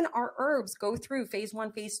 Even our herbs go through phase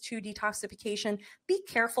 1, phase 2 detoxification. Be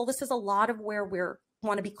careful. This is a lot of where we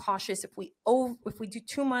want to be cautious. If we do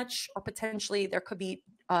too much, or potentially there could be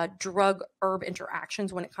drug herb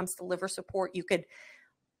interactions when it comes to liver support. You could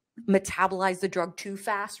metabolize the drug too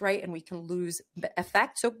fast, right? And we can lose the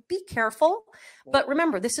effect. So be careful. But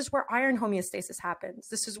remember, this is where iron homeostasis happens.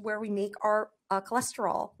 This is where we make our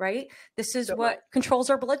cholesterol, right? This is what controls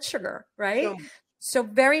our blood sugar, right? So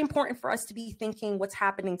very important for us to be thinking what's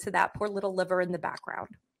happening to that poor little liver in the background.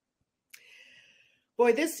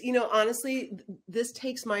 Boy, this, honestly, this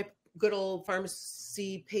takes my good old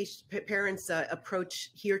pharmacy parents approach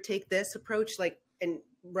here, take this approach, and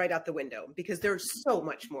right out the window, because there's so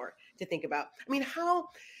much more to think about. I mean, how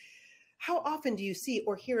often do you see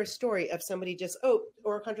or hear a story of somebody just,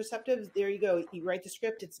 oral contraceptives, there you go, you write the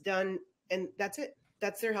script, it's done, and that's it?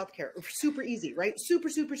 That's their healthcare. Super easy, right? Super,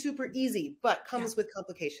 super, super easy, but comes with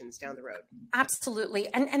complications down the road.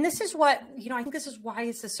 Absolutely. And this is what, I think this is why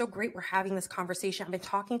this is so great we're having this conversation. I've been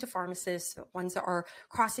talking to pharmacists, ones that are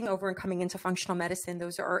crossing over and coming into functional medicine,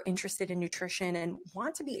 those that are interested in nutrition and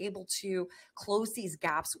want to be able to close these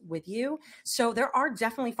gaps with you. So there are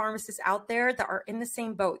definitely pharmacists out there that are in the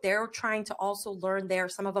same boat. They're trying to also learn there.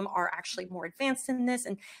 Some of them are actually more advanced in this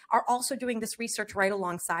and are also doing this research right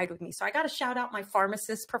alongside with me. So I got to shout out my pharmacist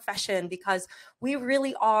profession because we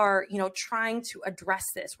really are, trying to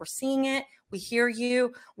address this. We're seeing it. We hear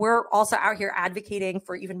you. We're also out here advocating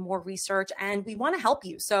for even more research and we want to help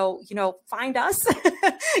you. So, find us,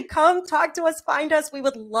 come talk to us, find us. We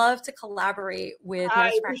would love to collaborate with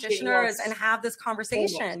nurse practitioners and have this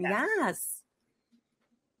conversation. Yes.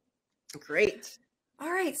 Great. All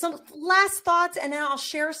right. So last thoughts, and then I'll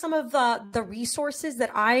share some of the resources that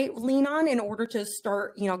I lean on in order to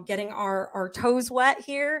start, getting our toes wet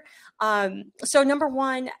here. So number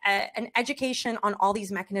one, an education on all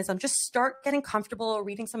these mechanisms. Just start getting comfortable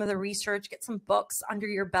reading some of the research, get some books under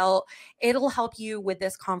your belt. It'll help you with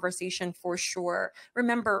this conversation for sure.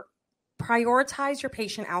 Remember, prioritize your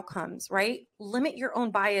patient outcomes, right? Limit your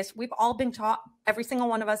own bias. We've all been taught, every single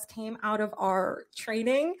one of us came out of our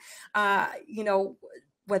training,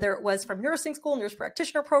 whether it was from nursing school, nurse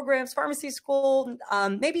practitioner programs, pharmacy school,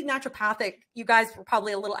 maybe naturopathic. You guys were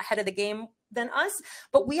probably a little ahead of the game than us,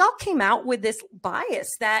 but we all came out with this bias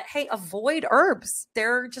that, hey, avoid herbs.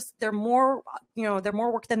 They're more, they're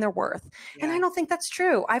more work than they're worth. Yeah. And I don't think that's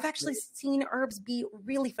true. I've actually seen herbs be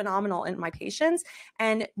really phenomenal in my patients,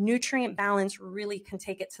 and nutrient balance really can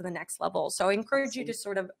take it to the next level. So I encourage you to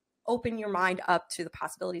sort of open your mind up to the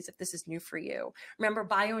possibilities if this is new for you. Remember,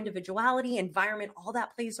 bioindividuality, environment, all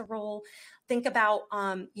that plays a role. Think about,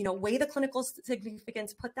 weigh the clinical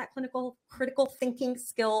significance, put that critical thinking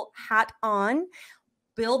skill hat on,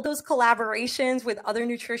 build those collaborations with other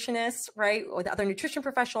nutritionists, right? With other nutrition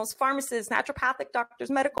professionals, pharmacists, naturopathic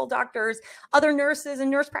doctors, medical doctors, other nurses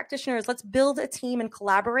and nurse practitioners. Let's build a team and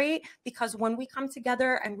collaborate, because when we come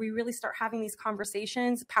together and we really start having these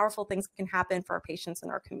conversations, powerful things can happen for our patients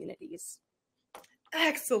and our communities.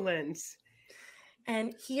 Excellent.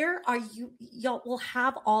 And here we'll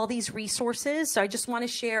have all these resources. So I just want to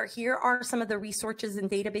share, here are some of the resources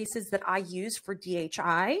and databases that I use for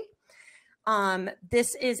DHI.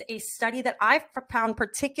 This is a study that I've found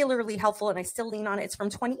particularly helpful, and I still lean on it. It's from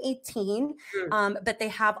 2018, but they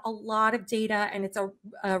have a lot of data, and it's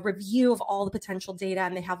a review of all the potential data,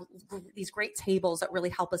 and they have these great tables that really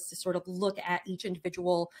help us to sort of look at each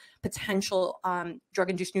individual potential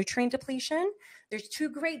drug-induced nutrient depletion. There's two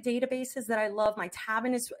great databases that I love. My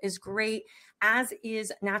Tabin is great, as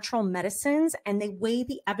is Natural Medicines, and they weigh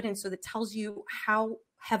the evidence, so that tells you how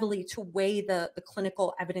heavily to weigh the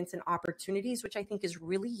clinical evidence and opportunities, which I think is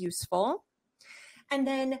really useful. And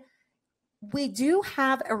then we do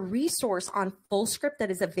have a resource on Fullscript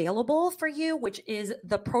that is available for you, which is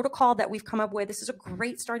the protocol that we've come up with. This is a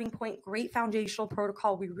great starting point, great foundational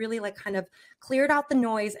protocol. We really kind of cleared out the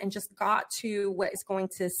noise and just got to what is going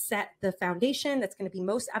to set the foundation that's going to be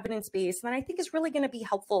most evidence-based, and I think is really going to be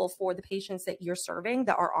helpful for the patients that you're serving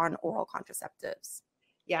that are on oral contraceptives.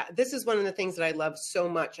 Yeah, this is one of the things that I love so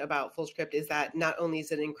much about Fullscript, is that not only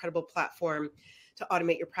is it an incredible platform to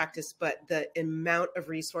automate your practice, but the amount of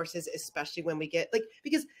resources, especially when we get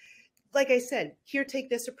because like I said, here, take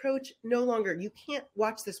this approach. No longer, you can't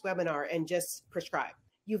watch this webinar and just prescribe.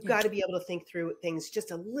 You've got to be able to think through things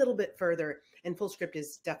just a little bit further. And Fullscript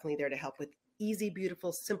is definitely there to help with easy,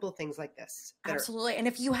 beautiful, simple things like this. Absolutely. And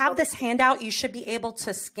if you have this handout, you should be able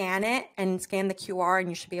to scan it and scan the QR, and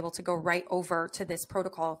you should be able to go right over to this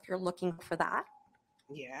protocol if you're looking for that.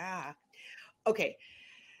 Yeah. Okay.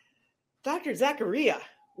 Dr. Zakaria,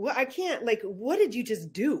 well, I can't, what did you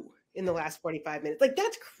just do in the last 45 minutes?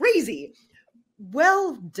 That's crazy.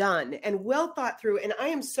 Well done and well thought through. And I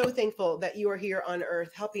am so thankful that you are here on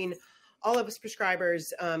Earth helping all of us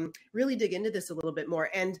prescribers really dig into this a little bit more.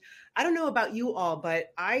 And I don't know about you all,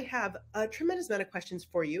 but I have a tremendous amount of questions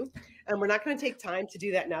for you. And we're not going to take time to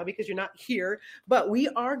do that now because you're not here, but we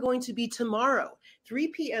are going to be tomorrow, 3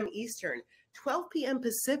 p.m. Eastern, 12 p.m.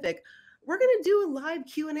 Pacific. We're going to do a live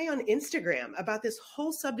Q&A on Instagram about this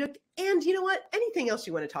whole subject. And you know what? Anything else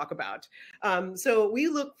you want to talk about. So we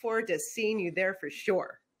look forward to seeing you there for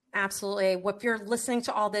sure. Absolutely. If you're listening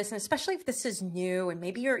to all this, and especially if this is new, and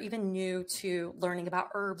maybe you're even new to learning about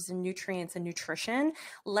herbs and nutrients and nutrition,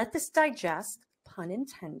 let this digest. pun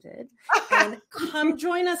intended, and come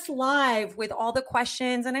join us live with all the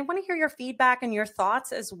questions. And I want to hear your feedback and your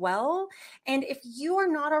thoughts as well. And if you are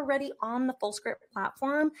not already on the Fullscript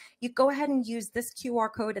platform, you go ahead and use this QR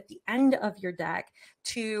code at the end of your deck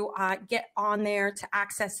to get on there to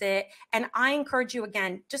access it. And I encourage you,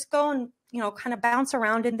 again, just go and kind of bounce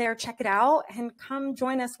around in there, check it out, and come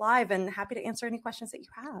join us live, and happy to answer any questions that you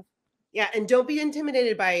have. Yeah, and don't be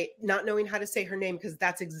intimidated by not knowing how to say her name, because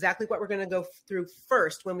that's exactly what we're going to go through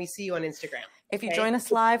first when we see you on Instagram. If you join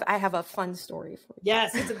us live, I have a fun story for you.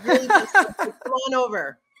 Yes, it's a really fun story. Come on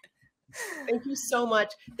over. Thank you so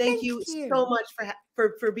much. Thank you so much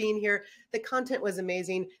for being here. The content was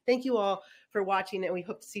amazing. Thank you all for watching, and we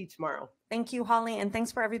hope to see you tomorrow. Thank you, Holly, and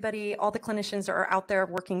thanks for everybody, all the clinicians that are out there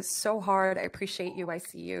working so hard. I appreciate you. I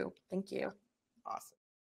see you. Thank you.